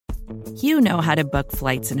You know how to book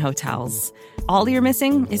flights and hotels. All you're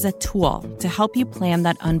missing is a tool to help you plan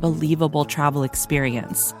that unbelievable travel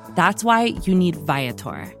experience. That's why you need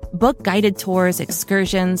Viator. Book guided tours,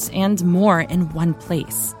 excursions, and more in one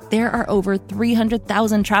place. There are over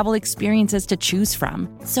 300,000 travel experiences to choose from,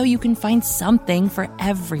 so you can find something for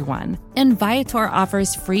everyone. And Viator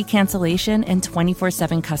offers free cancellation and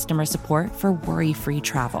 24/7 customer support for worry-free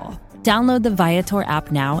travel. Download the Viator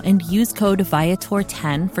app now and use code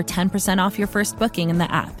Viator10 for 10% off your first booking in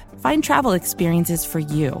the app. Find travel experiences for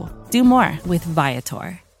you. Do more with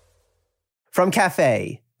Viator. From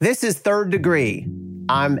Cafe, this is Third Degree.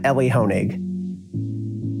 I'm Ellie Honig.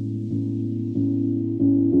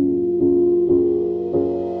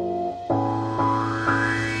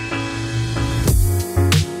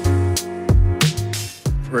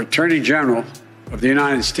 For Attorney General of the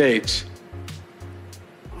United States,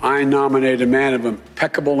 I nominate a man of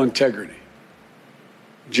impeccable integrity,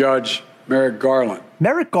 Judge Merrick Garland.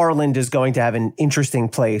 Merrick Garland is going to have an interesting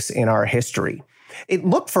place in our history. It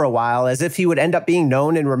looked for a while as if he would end up being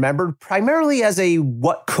known and remembered primarily as a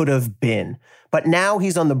what could have been. But now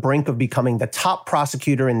he's on the brink of becoming the top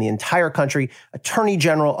prosecutor in the entire country, Attorney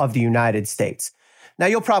General of the United States. Now,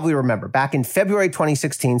 you'll probably remember, back in February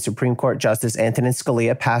 2016, Supreme Court Justice Antonin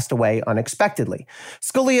Scalia passed away unexpectedly.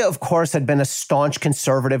 Scalia, of course, had been a staunch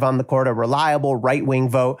conservative on the court, a reliable right-wing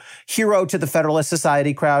vote, hero to the Federalist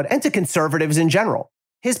Society crowd, and to conservatives in general.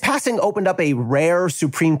 His passing opened up a rare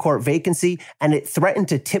Supreme Court vacancy, and it threatened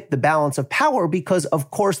to tip the balance of power because, of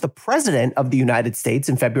course, the president of the United States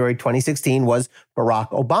in February 2016 was Barack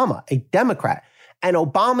Obama, a Democrat. And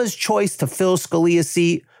Obama's choice to fill Scalia's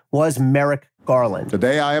seat was Merrick Garland.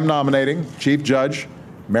 Today, I am nominating Chief Judge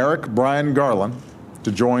Merrick Brian Garland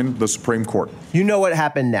to join the Supreme Court. You know what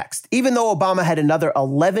happened next. Even though Obama had another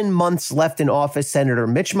 11 months left in office, Senator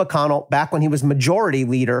Mitch McConnell, back when he was majority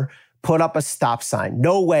leader, put up a stop sign.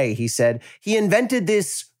 No way, he said. He invented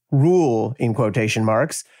this rule, in quotation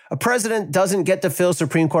marks. A president doesn't get to fill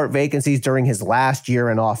Supreme Court vacancies during his last year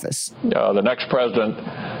in office. The next president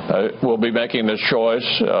will be making this choice.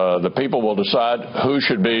 The people will decide who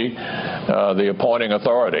should be the appointing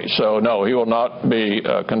authority. So, no, he will not be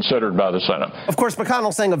considered by the Senate. Of course,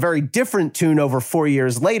 McConnell sang a very different tune over 4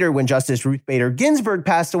 years later when Justice Ruth Bader Ginsburg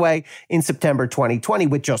passed away in September 2020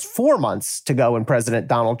 with just 4 months to go in President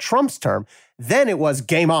Donald Trump's term. Then it was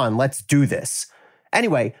game on, let's do this.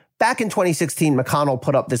 Anyway, back in 2016, McConnell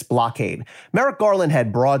put up this blockade. Merrick Garland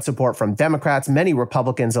had broad support from Democrats, many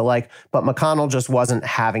Republicans alike, but McConnell just wasn't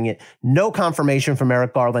having it. No confirmation from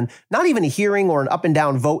Merrick Garland, not even a hearing or an up and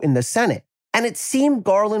down vote in the Senate. And it seemed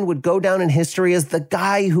Garland would go down in history as the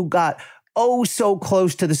guy who got oh so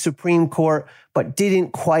close to the Supreme Court, but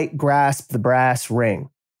didn't quite grasp the brass ring.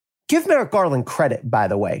 Give Merrick Garland credit, by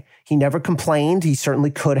the way. He never complained. He certainly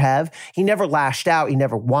could have. He never lashed out. He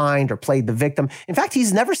never whined or played the victim. In fact,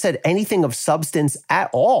 he's never said anything of substance at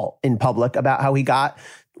all in public about how he got,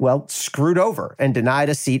 well, screwed over and denied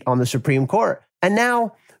a seat on the Supreme Court. And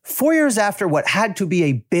now, 4 years after what had to be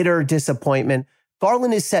a bitter disappointment,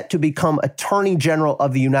 Garland is set to become Attorney General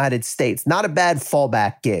of the United States. Not a bad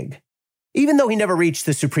fallback gig. Even though he never reached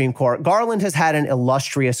the Supreme Court, Garland has had an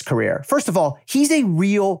illustrious career. First of all, he's a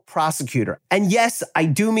real prosecutor. And yes, I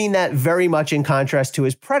do mean that very much in contrast to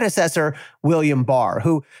his predecessor, William Barr,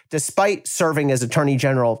 who, despite serving as Attorney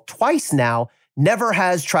General twice now, never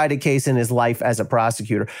has tried a case in his life as a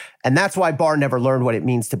prosecutor. And that's why Barr never learned what it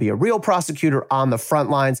means to be a real prosecutor on the front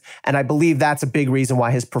lines. And I believe that's a big reason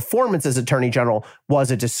why his performance as Attorney General was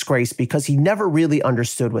a disgrace, because he never really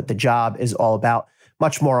understood what the job is all about.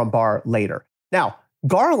 Much more on Barr later. Now,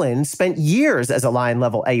 Garland spent years as a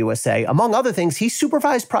line-level AUSA. Among other things, he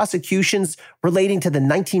supervised prosecutions relating to the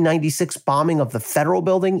 1996 bombing of the Federal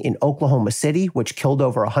Building in Oklahoma City, which killed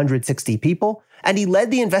over 160 people. And he led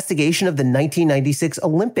the investigation of the 1996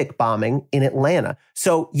 Olympic bombing in Atlanta.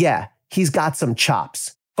 So yeah, he's got some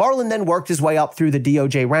chops. Garland then worked his way up through the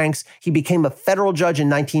DOJ ranks. He became a federal judge in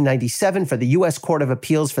 1997 for the U.S. Court of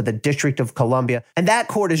Appeals for the District of Columbia. And that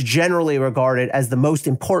court is generally regarded as the most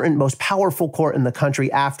important, most powerful court in the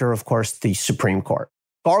country after, of course, the Supreme Court.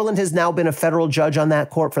 Garland has now been a federal judge on that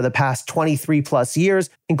court for the past 23 plus years,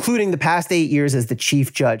 including the past 8 years as the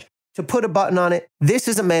chief judge. To put a button on it, this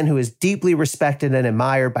is a man who is deeply respected and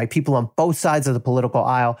admired by people on both sides of the political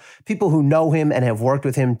aisle. People who know him and have worked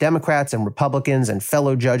with him, Democrats and Republicans and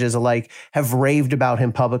fellow judges alike, have raved about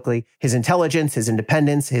him publicly. His intelligence, his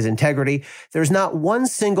independence, his integrity. There's not one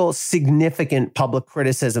single significant public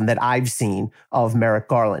criticism that I've seen of Merrick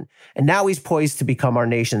Garland. And now he's poised to become our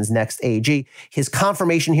nation's next AG. His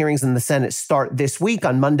confirmation hearings in the Senate start this week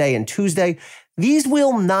on Monday and Tuesday. These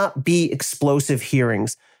will not be explosive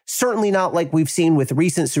hearings. Certainly not like we've seen with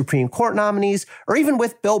recent Supreme Court nominees, or even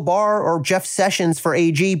with Bill Barr or Jeff Sessions for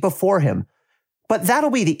AG before him. But that'll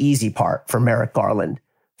be the easy part for Merrick Garland.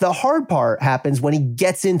 The hard part happens when he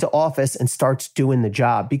gets into office and starts doing the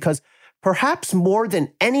job, because perhaps more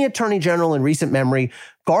than any attorney general in recent memory,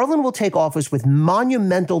 Garland will take office with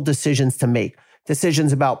monumental decisions to make,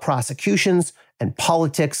 decisions about prosecutions and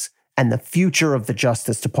politics and the future of the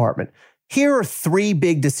Justice Department. Here are 3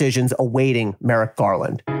 big decisions awaiting Merrick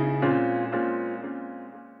Garland.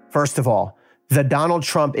 First of all, the Donald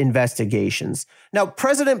Trump investigations. Now,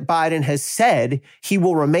 President Biden has said he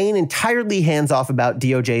will remain entirely hands-off about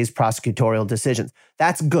DOJ's prosecutorial decisions.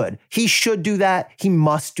 That's good. He should do that. He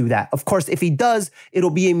must do that. Of course, if he does,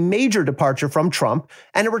 it'll be a major departure from Trump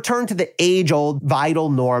and a return to the age-old vital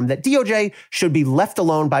norm that DOJ should be left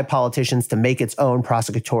alone by politicians to make its own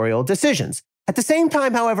prosecutorial decisions. At the same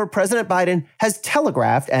time, however, President Biden has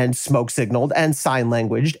telegraphed and smoke signaled and sign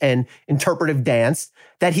languaged and interpretive danced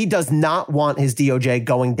that he does not want his DOJ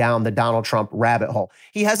going down the Donald Trump rabbit hole.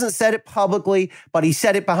 He hasn't said it publicly, but he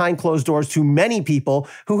said it behind closed doors to many people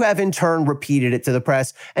who have in turn repeated it to the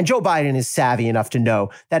press. And Joe Biden is savvy enough to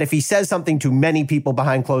know that if he says something to many people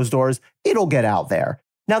behind closed doors, it'll get out there.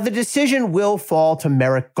 Now, the decision will fall to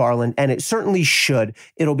Merrick Garland, and it certainly should.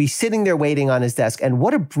 It'll be sitting there waiting on his desk, and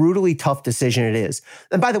what a brutally tough decision it is.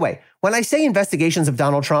 And by the way, when I say investigations of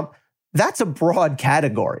Donald Trump, that's a broad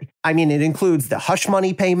category. I mean, it includes the hush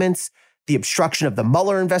money payments, the obstruction of the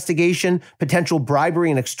Mueller investigation, potential bribery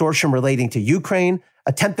and extortion relating to Ukraine,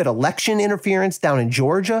 attempted election interference down in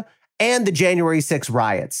Georgia, and the January 6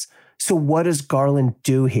 riots. So what does Garland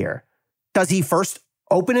do here? Does he first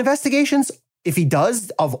open investigations? If he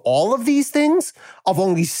does, of all of these things, of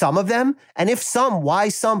only some of them? And if some, why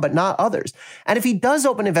some but not others? And if he does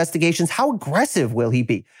open investigations, how aggressive will he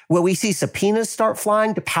be? Will we see subpoenas start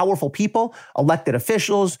flying to powerful people, elected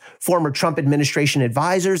officials, former Trump administration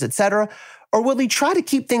advisors, etc.? Or will he try to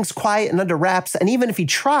keep things quiet and under wraps? And even if he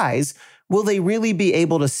tries, will they really be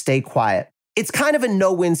able to stay quiet? It's kind of a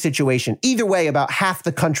no-win situation. Either way, about half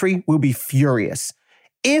the country will be furious.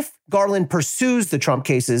 If Garland pursues the Trump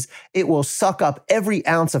cases, it will suck up every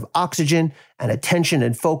ounce of oxygen and attention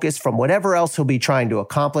and focus from whatever else he'll be trying to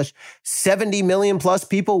accomplish. 70 million plus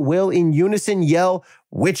people will in unison yell,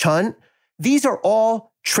 "Witch hunt." These are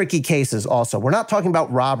all tricky cases also. We're not talking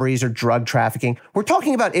about robberies or drug trafficking. We're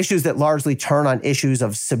talking about issues that largely turn on issues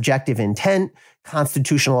of subjective intent,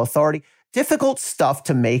 constitutional authority, difficult stuff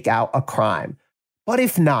to make out a crime. But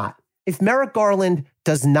if not, if Merrick Garland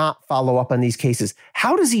does not follow up on these cases,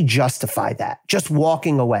 how does he justify that? Just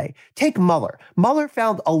walking away. Take Mueller. Mueller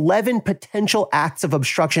found 11 potential acts of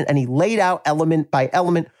obstruction, and he laid out element by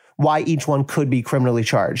element why each one could be criminally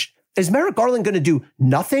charged. Is Merrick Garland going to do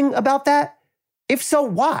nothing about that? If so,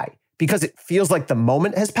 why? Because it feels like the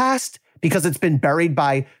moment has passed? Because it's been buried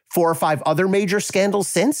by 4 or 5 other major scandals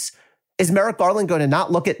since? Is Merrick Garland going to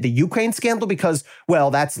not look at the Ukraine scandal because, well,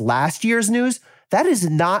 that's last year's news? That is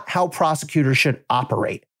not how prosecutors should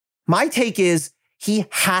operate. My take is he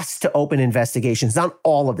has to open investigations on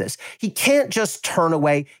all of this. He can't just turn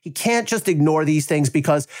away. He can't just ignore these things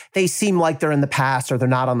because they seem like they're in the past or they're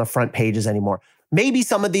not on the front pages anymore. Maybe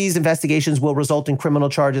some of these investigations will result in criminal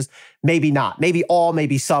charges. Maybe not. Maybe all,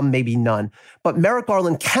 maybe some, maybe none. But Merrick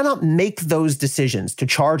Garland cannot make those decisions to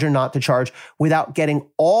charge or not to charge without getting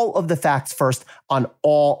all of the facts first on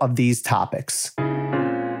all of these topics.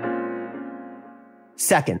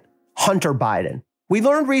 Second, Hunter Biden. We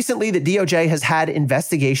learned recently that DOJ has had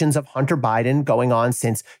investigations of Hunter Biden going on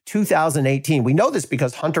since 2018. We know this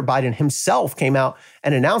because Hunter Biden himself came out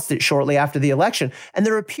and announced it shortly after the election. And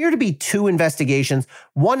there appear to be 2 investigations,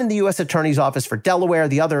 one in the U.S. Attorney's Office for Delaware,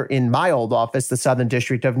 the other in my old office, the Southern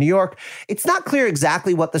District of New York. It's not clear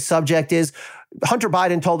exactly what the subject is. Hunter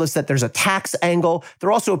Biden told us that there's a tax angle.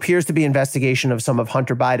 There also appears to be investigation of some of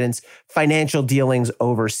Hunter Biden's financial dealings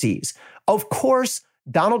overseas. Of course,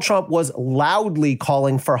 Donald Trump was loudly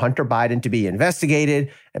calling for Hunter Biden to be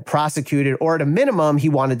investigated and prosecuted, or at a minimum, he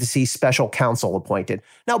wanted to see special counsel appointed.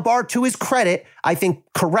 Now, Barr, to his credit, I think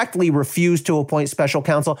correctly refused to appoint special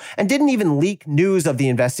counsel and didn't even leak news of the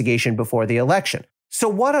investigation before the election. So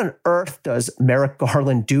what on earth does Merrick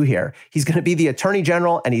Garland do here? He's going to be the attorney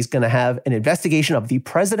general and he's going to have an investigation of the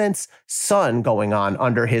president's son going on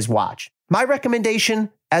under his watch. My recommendation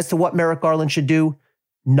as to what Merrick Garland should do,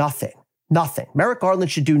 nothing. Nothing. Merrick Garland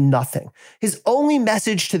should do nothing. His only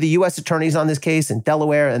message to the U.S. attorneys on this case in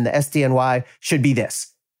Delaware and the SDNY should be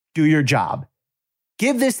this: do your job.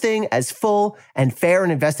 Give this thing as full and fair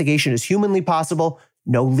an investigation as humanly possible,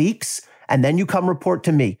 no leaks, and then you come report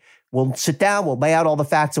to me. We'll sit down, we'll lay out all the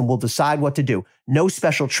facts, and we'll decide what to do. No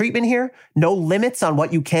special treatment here, no limits on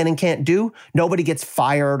what you can and can't do. Nobody gets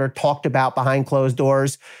fired or talked about behind closed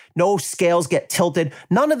doors. No scales get tilted.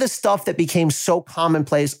 None of the stuff that became so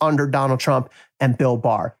commonplace under Donald Trump and Bill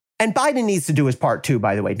Barr. And Biden needs to do his part too,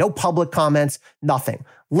 by the way. No public comments, nothing.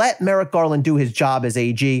 Let Merrick Garland do his job as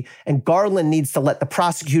AG, and Garland needs to let the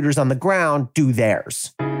prosecutors on the ground do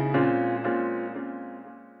theirs.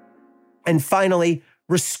 And finally,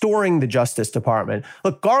 restoring the Justice Department.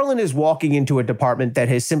 Look, Garland is walking into a department that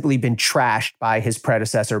has simply been trashed by his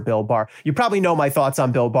predecessor, Bill Barr. You probably know my thoughts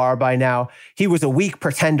on Bill Barr by now. He was a weak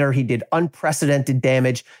pretender. He did unprecedented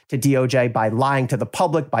damage to DOJ by lying to the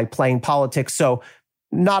public, by playing politics. So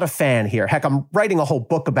not a fan here. Heck, I'm writing a whole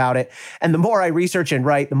book about it. And the more I research and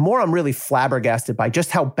write, the more I'm really flabbergasted by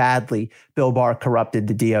just how badly Bill Barr corrupted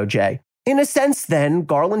the DOJ. In a sense, then,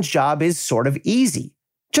 Garland's job is sort of easy.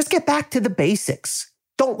 Just get back to the basics.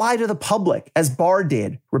 Don't lie to the public, as Barr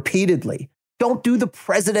did repeatedly. Don't do the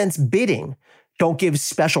president's bidding. Don't give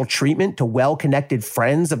special treatment to well-connected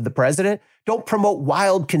friends of the president. Don't promote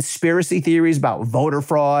wild conspiracy theories about voter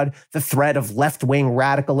fraud, the threat of left-wing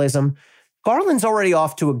radicalism. Garland's already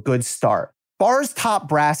off to a good start. Barr's top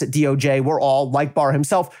brass at DOJ were all, like Barr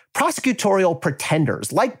himself, prosecutorial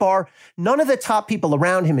pretenders. Like Barr, none of the top people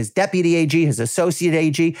around him, his deputy AG, his associate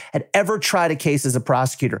AG, had ever tried a case as a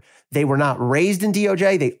prosecutor. They were not raised in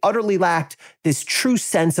DOJ. They utterly lacked this true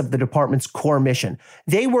sense of the department's core mission.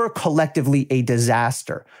 They were collectively a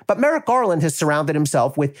disaster. But Merrick Garland has surrounded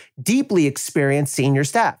himself with deeply experienced senior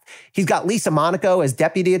staff. He's got Lisa Monaco as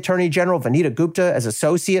Deputy Attorney General, Vanita Gupta as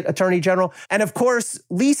Associate Attorney General. And of course,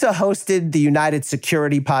 Lisa hosted the United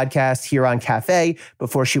Security podcast here on Cafe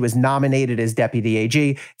before she was nominated as Deputy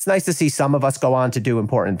AG. It's nice to see some of us go on to do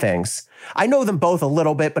important things. I know them both a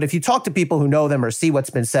little bit, but if you talk to people who know them or see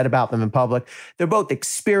what's been said about them in public, they're both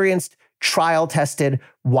experienced, trial-tested,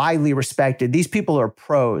 widely respected. These people are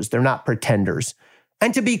pros. They're not pretenders.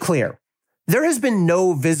 And to be clear, there has been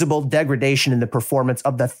no visible degradation in the performance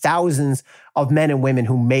of the thousands of men and women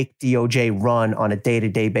who make DOJ run on a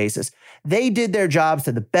day-to-day basis. They did their jobs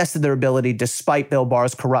to the best of their ability despite Bill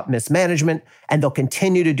Barr's corrupt mismanagement, and they'll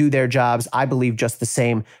continue to do their jobs, I believe, just the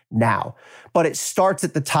same now. But it starts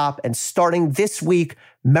at the top, and starting this week,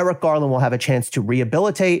 Merrick Garland will have a chance to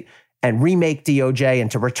rehabilitate and remake DOJ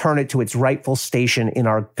and to return it to its rightful station in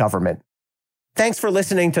our government. Thanks for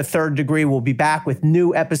listening to Third Degree. We'll be back with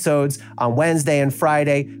new episodes on Wednesday and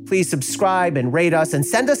Friday. Please subscribe and rate us and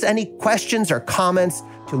send us any questions or comments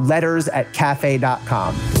to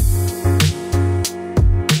letters@cafe.com.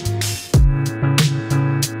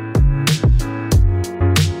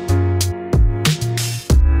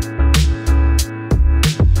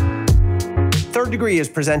 Third Degree is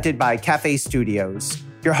presented by Cafe Studios.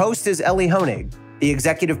 Your host is Ellie Honig. The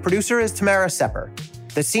executive producer is Tamara Sepper.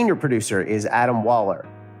 The senior producer is Adam Waller.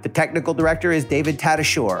 The technical director is David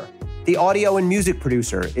Tadashore. The audio and music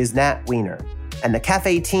producer is Nat Weiner. And the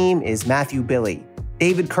Cafe team is Matthew Billy,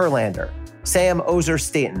 David Kurlander, Sam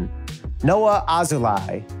Ozer-Staten, Noah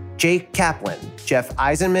Azulai, Jake Kaplan, Jeff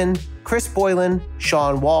Eisenman, Chris Boylan,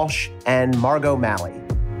 Sean Walsh, and Margot Malley.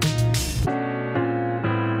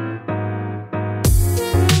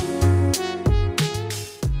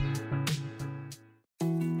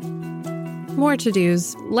 More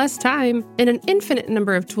to-dos, less time, and an infinite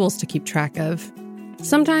number of tools to keep track of.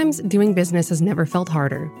 Sometimes doing business has never felt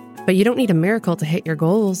harder, but you don't need a miracle to hit your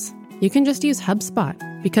goals. You can just use HubSpot,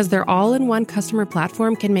 because their all-in-one customer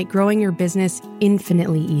platform can make growing your business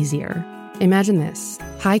infinitely easier. Imagine this: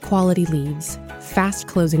 high-quality leads, fast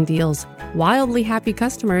closing deals, wildly happy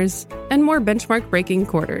customers, and more benchmark-breaking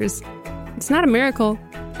quarters. It's not a miracle,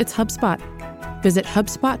 it's HubSpot. Visit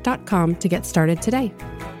HubSpot.com to get started today.